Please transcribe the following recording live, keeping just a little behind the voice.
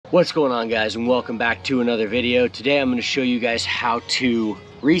What's going on, guys, and welcome back to another video. Today I'm going to show you guys how to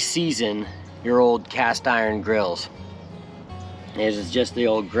re-season your old cast iron grills. This is just the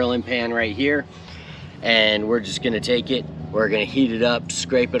old grilling pan right here, and we're just going to take it, we're going to heat it up,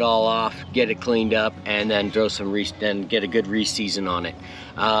 scrape it all off, get it cleaned up, and then throw some and get a good re-season on it.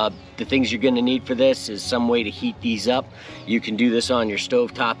 The things you're going to need for this is some way to heat these up. You can do this on your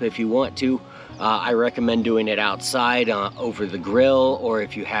stovetop if you want to. I recommend doing it outside over the grill, or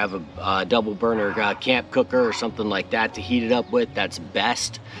if you have a double burner camp cooker or something like that to heat it up with, that's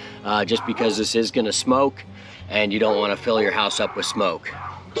best, just because this is going to smoke and you don't want to fill your house up with smoke.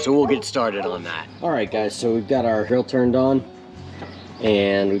 So we'll get started on that. Alright guys, so we've got our grill turned on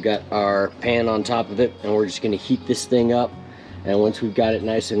and we've got our pan on top of it, and we're just going to heat this thing up. And once we've got it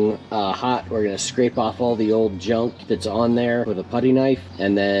nice and hot, we're going to scrape off all the old junk that's on there with a putty knife,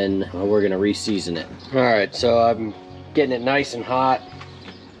 and then we're going to re-season it. Alright, so I'm getting it nice and hot.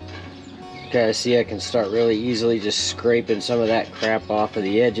 Okay, see, I can start really easily just scraping some of that crap off of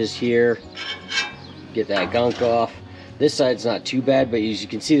the edges here. Get that gunk off. This side's not too bad, but as you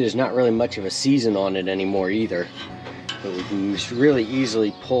can see, there's not really much of a season on it anymore either. But we can just really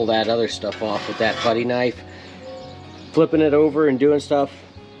easily pull that other stuff off with that putty knife. Flipping it over and doing stuff.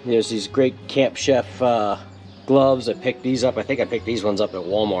 There's these great Camp Chef gloves. I picked these up. I think I picked these ones up at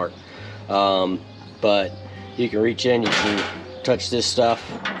Walmart. But you can reach in, you can touch this stuff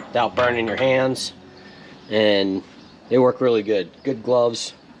without burning your hands, and they work really good. Good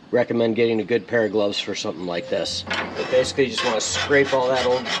gloves. Recommend getting a good pair of gloves for something like this. But basically, you just want to scrape all that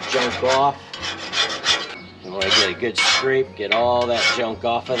old junk off. You want to get a good scrape, get all that junk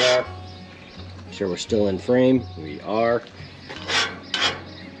off of there. Sure we're still in frame. We are.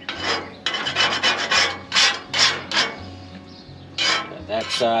 Got that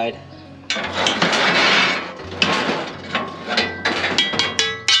side.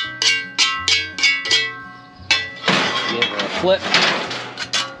 Give her a flip.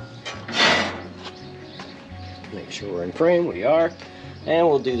 Make sure we're in frame. We are. And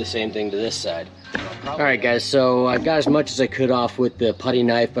we'll do the same thing to this side. Alright guys, so I got as much as I could off with the putty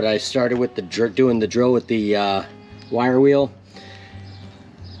knife, but I started with the doing the drill with the wire wheel.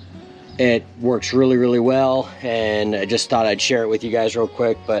 It works really well, and I just thought I'd share it with you guys real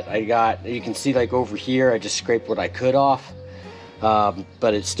quick. But you can see, like over here, I just scraped what I could off,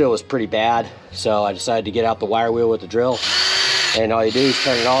 but it still was pretty bad, so I decided to get out the wire wheel with the drill, and all you do is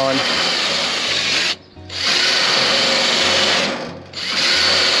turn it on.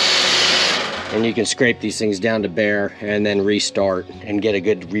 And you can scrape these things down to bare and then restart and get a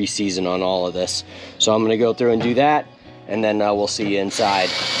good re-season on all of this. So I'm going to go through and do that, and then we'll see you inside.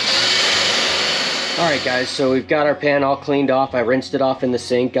 Alright guys, so we've got our pan all cleaned off. I rinsed it off in the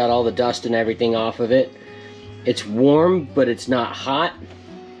sink, got all the dust and everything off of it. It's warm, but it's not hot.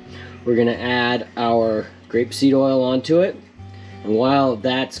 We're going to add our grapeseed oil onto it. And while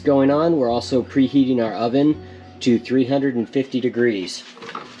that's going on, we're also preheating our oven to 350 degrees.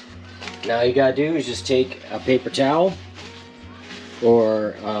 Now you gotta do is just take a paper towel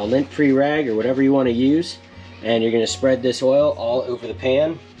or a lint-free rag or whatever you want to use, and you're gonna spread this oil all over the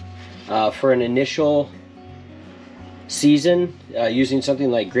pan. For an initial season, using something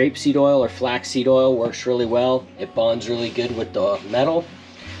like grapeseed oil or flaxseed oil works really well. It bonds really good with the metal.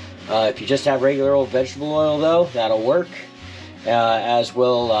 If you just have regular old vegetable oil though, that'll work. As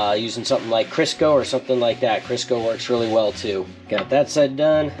will using something like Crisco or something like that. Crisco works really well too. Got that side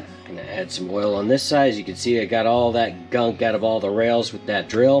done. Gonna add some oil on this side. As you can see, I got all that gunk out of all the rails with that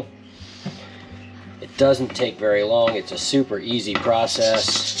drill. It doesn't take very long. It's a super easy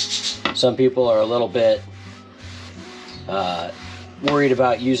process. Some people are a little bit worried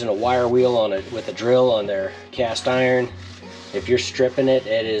about using a wire wheel on it with a drill on their cast iron. If you're stripping it,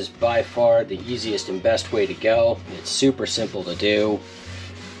 it is by far the easiest and best way to go. It's super simple to do.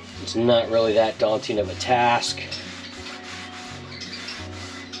 It's not really that daunting of a task.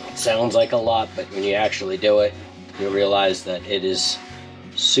 Sounds like a lot, but when you actually do it, you realize that it is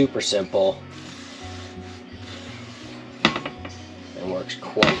super simple and works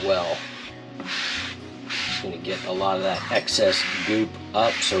quite well. Just going to get a lot of that excess goop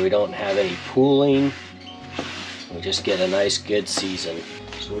up so we don't have any pooling. We just get a nice good season.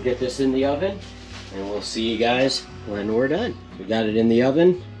 So we'll get this in the oven, and we'll see you guys when we're done. We got it in the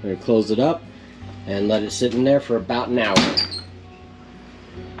oven. We're going to close it up and let it sit in there for about an hour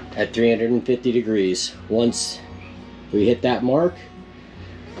at 350 degrees. Once we hit that mark,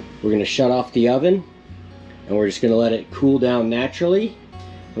 we're going to shut off the oven, and we're just going to let it cool down naturally.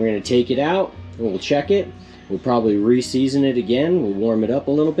 We're going to take it out and we'll check it. We'll probably re-season it again. We'll warm it up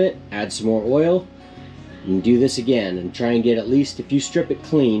a little bit, add some more oil, You can do this again and try and get at least, if you strip it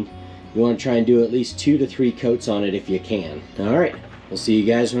clean, you want to try and do at least 2 to 3 coats on it if you can. Alright, we'll see you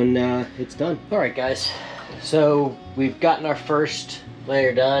guys when it's done. Alright guys, so we've gotten our first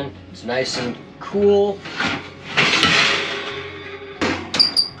layer done. It's nice and cool.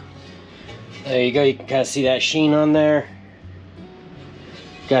 There you go, you can kind of see that sheen on there.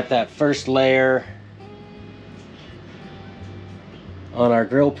 Got that first layer on our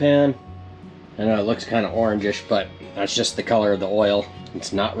grill pan. I know it looks kind of orangish, but that's just the color of the oil.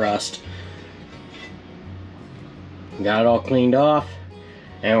 It's not rust. Got it all cleaned off,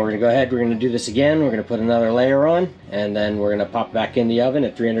 and we're gonna go ahead, we're gonna do this again. We're gonna put another layer on, and then we're gonna pop back in the oven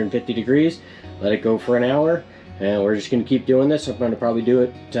at 350 degrees, let it go for an hour, and we're just gonna keep doing this. I'm gonna probably do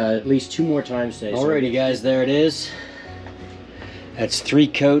it at least 2 more times today. Alrighty guys, there it is. That's 3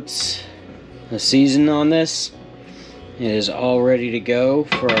 coats of season on this. It is all ready to go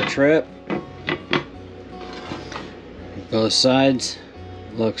for our trip. Both sides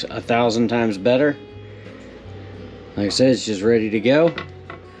looks 1,000 times better. Like I said, it's just ready to go.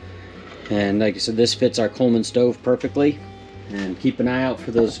 And like I said, this fits our Coleman stove perfectly. And keep an eye out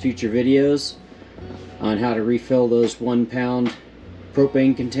for those future videos on how to refill those 1-pound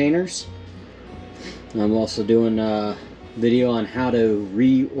propane containers. I'm also doing a video on how to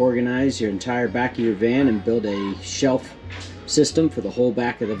reorganize your entire back of your van and build a shelf system for the whole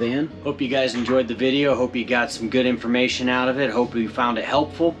back of the van. Hope you guys enjoyed the video. Hope you got some good information out of it. Hope you found it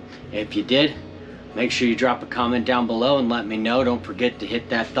helpful. If you did, make sure you drop a comment down below and let me know. Don't forget to hit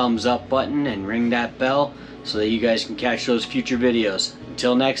that thumbs up button and ring that bell so that you guys can catch those future videos.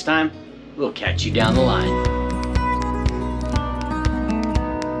 Until next time, we'll catch you down the line.